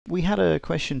We had a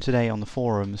question today on the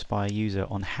forums by a user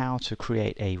on how to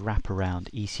create a wraparound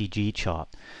ECG chart.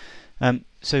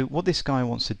 So what this guy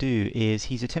wants to do is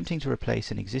he's attempting to replace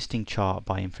an existing chart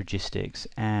by Infragistics,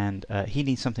 and he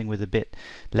needs something with a bit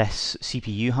less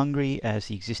CPU hungry as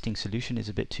the existing solution is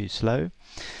a bit too slow.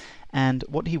 And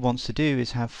what he wants to do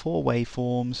is have 4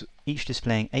 waveforms, each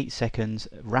displaying 8 seconds,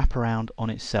 wrap around on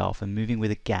itself and moving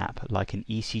with a gap like an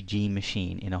ECG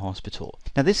machine in a hospital.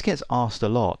 Now this gets asked a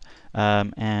lot,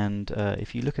 and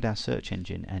if you look at our search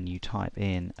engine and you type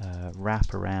in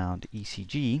wrap around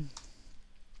ECG,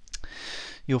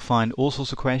 you'll find all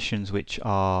sorts of questions which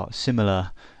are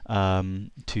similar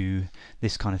to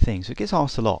this kind of thing. So it gets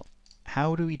asked a lot.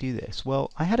 How do we do this?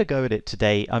 Well, I had a go at it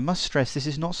today. I must stress this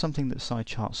is not something that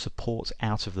SciChart supports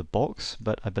out of the box,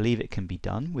 but I believe it can be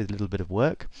done with a little bit of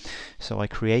work. So I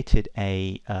created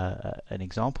an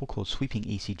example called Sweeping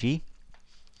ECG.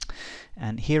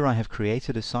 And here I have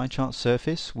created a SciChart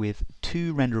surface with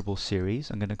 2 renderable series.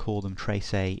 I'm going to call them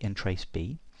Trace A and Trace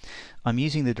B. I'm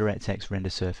using the DirectX render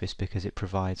surface because it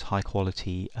provides high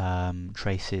quality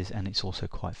traces and it's also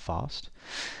quite fast.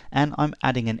 And I'm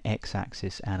adding an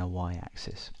x-axis and a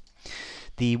y-axis.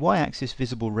 The y-axis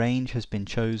visible range has been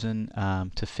chosen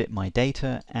to fit my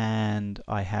data, and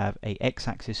I have a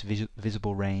x-axis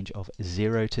visible range of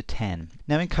 0 to 10.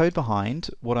 Now in code behind,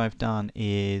 what I've done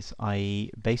is I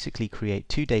basically create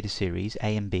 2 data series,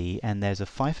 A and B, and there's a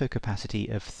FIFO capacity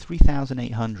of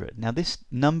 3800. Now this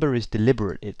number is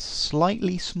deliberate. It's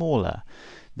slightly smaller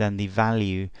than the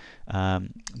value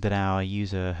that our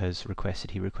user has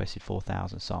requested. He requested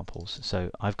 4,000 samples, so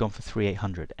I've gone for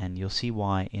 3800, and you'll see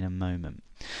why in a moment.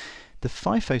 The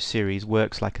FIFO series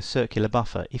works like a circular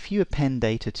buffer. If you append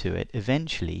data to it,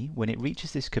 eventually when it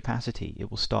reaches this capacity it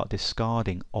will start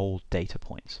discarding old data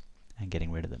points and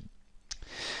getting rid of them.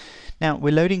 Now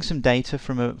we're loading some data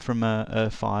from a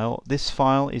file. This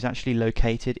file is actually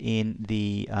located in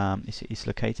the it's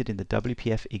located in the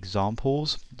WPF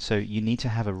examples. So you need to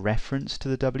have a reference to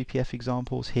the WPF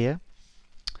examples here,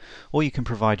 or you can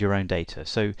provide your own data.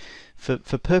 So for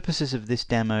purposes of this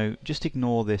demo, just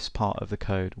ignore this part of the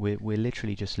code. We're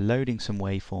literally just loading some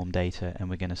waveform data and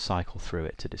we're going to cycle through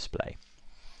it to display.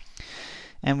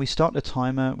 And we start the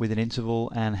timer with an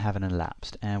interval and have an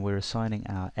elapsed, and we're assigning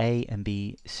our A and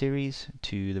B series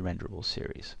to the renderable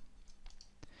series.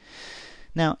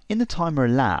 Now in the timer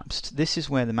elapsed, this is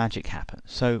where the magic happens.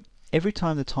 So every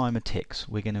time the timer ticks,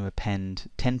 we're going to append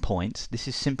 10 points. This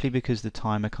is simply because the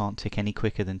timer can't tick any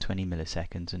quicker than 20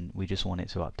 milliseconds, and we just want it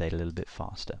to update a little bit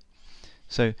faster.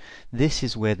 So this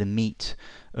is where the meat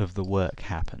of the work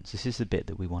happens. This is the bit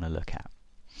that we want to look at.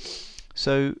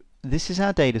 So this is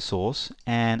our data source,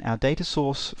 and our data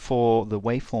source for the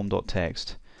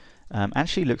waveform.txt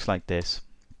actually looks like this.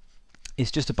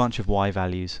 It's just a bunch of y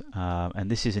values,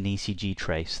 and this is an ECG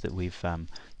trace that we've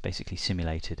basically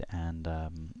simulated and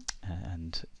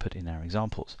put in our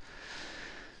examples.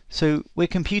 So we're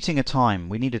computing a time.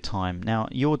 We need a time. Now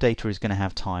your data is going to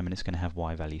have time and it's going to have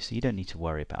y values, so you don't need to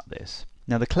worry about this.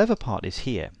 Now the clever part is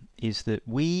here, is that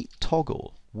we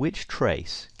toggle which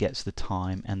trace gets the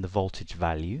time and the voltage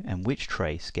value and which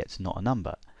trace gets not a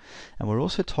number. And we're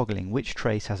also toggling which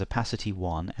trace has opacity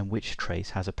 1 and which trace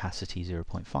has opacity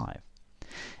 0.5.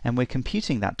 And we're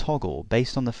computing that toggle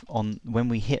based on when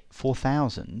we hit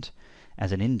 4000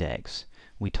 as an index,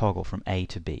 we toggle from A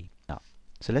to B.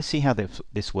 So let's see how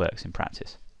this works in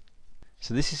practice.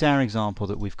 So this is our example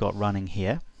that we've got running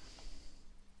here.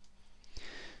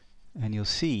 And you'll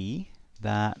see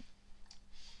that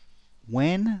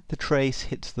when the trace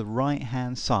hits the right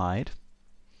hand side,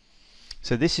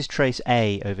 so this is trace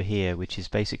A over here, which is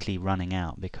basically running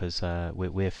out because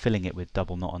we're filling it with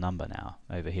double not a number now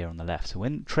over here on the left. So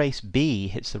when trace B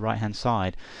hits the right hand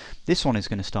side, this one is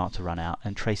going to start to run out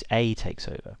and trace A takes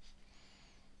over.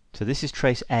 So this is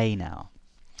trace A now.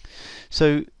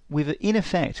 So we've in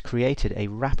effect created a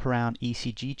wraparound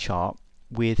ECG chart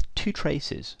with 2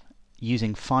 traces,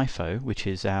 using FIFO, which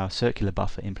is our circular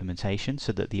buffer implementation,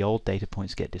 so that the old data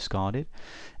points get discarded,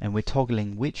 and we're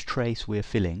toggling which trace we're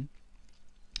filling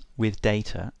with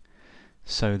data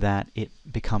so that it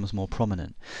becomes more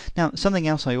prominent. Now something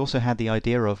else I also had the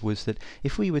idea of was that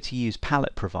if we were to use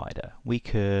palette provider, we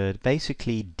could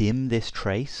basically dim this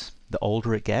trace the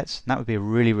older it gets. That would be a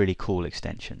really cool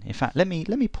extension. In fact, let me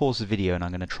pause the video and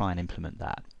I'm going to try and implement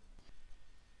that.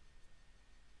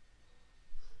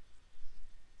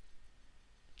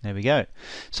 There we go.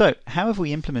 So how have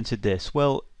we implemented this?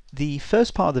 Well, the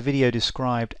first part of the video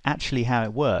described actually how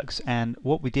it works, and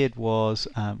what we did was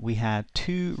we had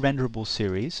 2 renderable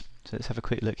series. So let's have a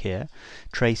quick look here.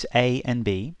 Trace A and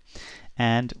B,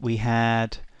 and we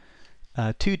had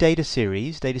two data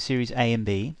series A and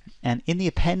B, and in the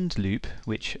append loop,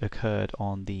 which occurred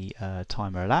on the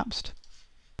timer elapsed,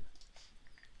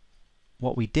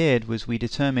 what we did was we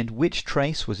determined which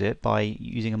trace was it by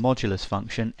using a modulus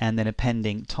function and then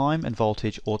appending time and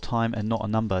voltage or time and not a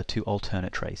number to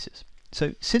alternate traces.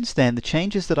 So since then, the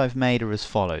changes that I've made are as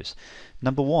follows.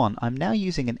 Number one, I'm now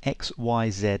using an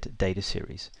XYZ data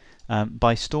series.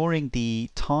 By storing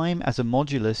the time as a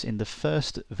modulus in the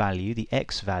first value, the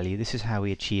X value, this is how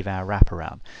we achieve our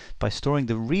wraparound. By storing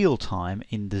the real time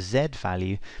in the Z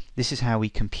value, this is how we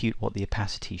compute what the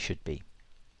opacity should be.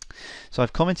 So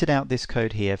I've commented out this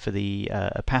code here for the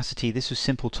opacity. This was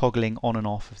simple toggling on and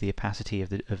off of the opacity of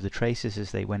the traces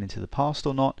as they went into the past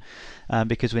or not,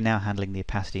 because we're now handling the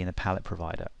opacity in the palette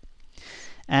provider.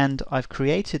 And I've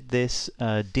created this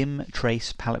dim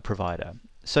trace palette provider.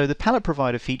 So the palette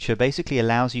provider feature basically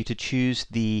allows you to choose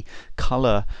the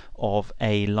color of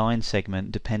a line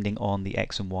segment depending on the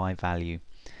X and Y value.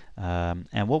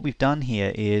 And what we've done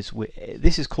here is,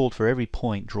 this is called for every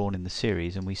point drawn in the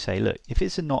series, and we say, look, if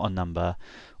it's not a number,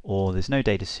 or there's no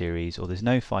data series, or there's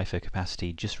no FIFO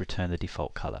capacity, just return the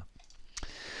default color.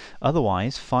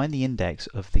 Otherwise, find the index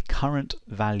of the current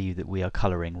value that we are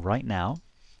coloring right now,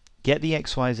 get the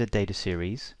XYZ data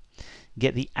series,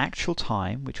 get the actual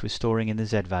time, which we're storing in the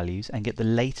Z values, and get the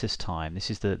latest time.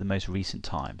 This is the most recent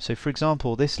time. So for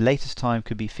example, this latest time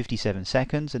could be 57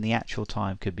 seconds, and the actual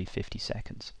time could be 50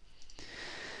 seconds.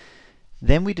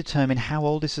 Then we determine how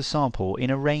old is the sample in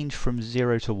a range from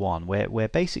 0 to 1, where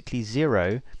basically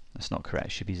 0, that's not correct,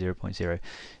 it should be 0.0.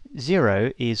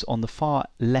 0 is on the far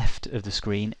left of the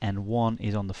screen and 1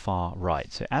 is on the far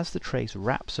right. So as the trace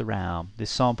wraps around, this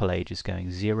sample age is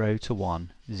going 0 to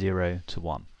 1, 0 to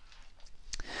 1.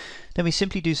 Then we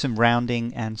simply do some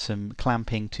rounding and some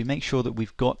clamping to make sure that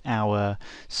we've got our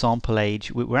sample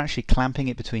age. We're actually clamping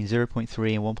it between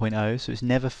 0.3 and 1.0, so it's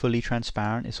never fully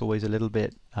transparent. It's always a little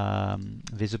bit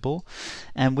visible.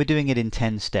 And we're doing it in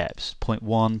 10 steps,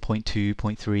 0.1, 0.2,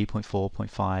 0.3, 0.4,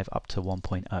 0.5, up to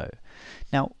 1.0.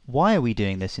 Now, why are we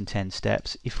doing this in 10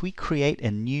 steps? If we create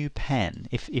a new pen,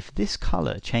 if this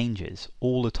color changes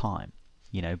all the time,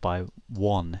 you know, by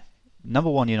 1, number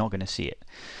 1, you're not going to see it.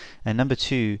 And number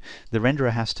 2, the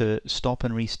renderer has to stop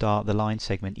and restart the line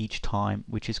segment each time,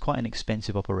 which is quite an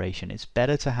expensive operation. It's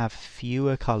better to have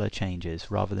fewer color changes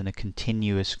rather than a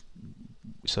continuous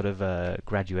sort of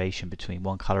graduation between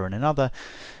one color and another.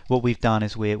 What we've done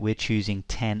is we're choosing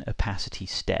 10 opacity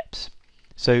steps.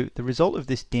 So the result of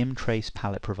this dim trace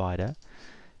palette provider,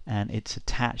 and it's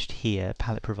attached here,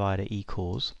 palette provider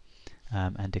equals,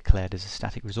 and declared as a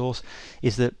static resource,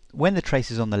 is that when the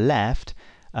trace is on the left,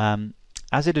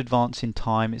 as it advances in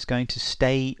time, it's going to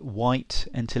stay white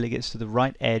until it gets to the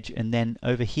right edge, and then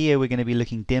over here we're going to be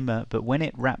looking dimmer, but when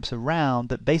it wraps around,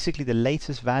 that basically the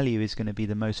latest value is going to be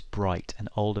the most bright and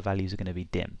older values are going to be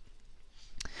dim.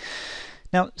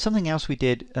 Now, something else we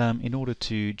did in order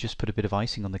to just put a bit of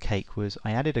icing on the cake was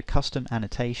I added a custom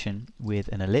annotation with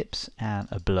an ellipse and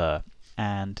a blur,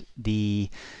 and the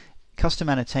custom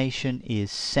annotation is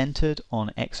centered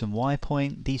on X and Y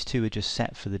point. These two are just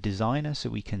set for the designer, so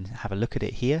we can have a look at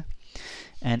it here.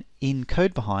 And in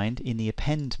code behind, in the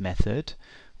append method,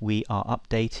 we are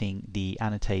updating the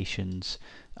annotations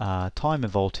time and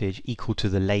voltage equal to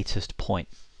the latest point.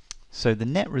 So the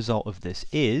net result of this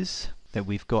is that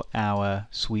we've got our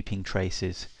sweeping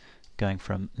traces going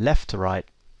from left to right,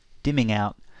 dimming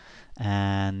out,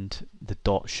 and the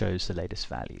dot shows the latest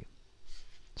value.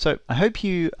 So I hope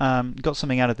you got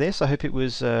something out of this. I hope it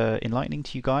was enlightening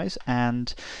to you guys,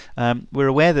 and we're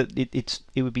aware that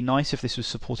it would be nice if this was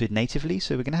supported natively,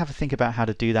 so we're going to have to think about how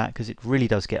to do that, because it really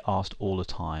does get asked all the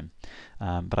time.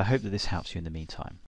 But I hope that this helps you in the meantime.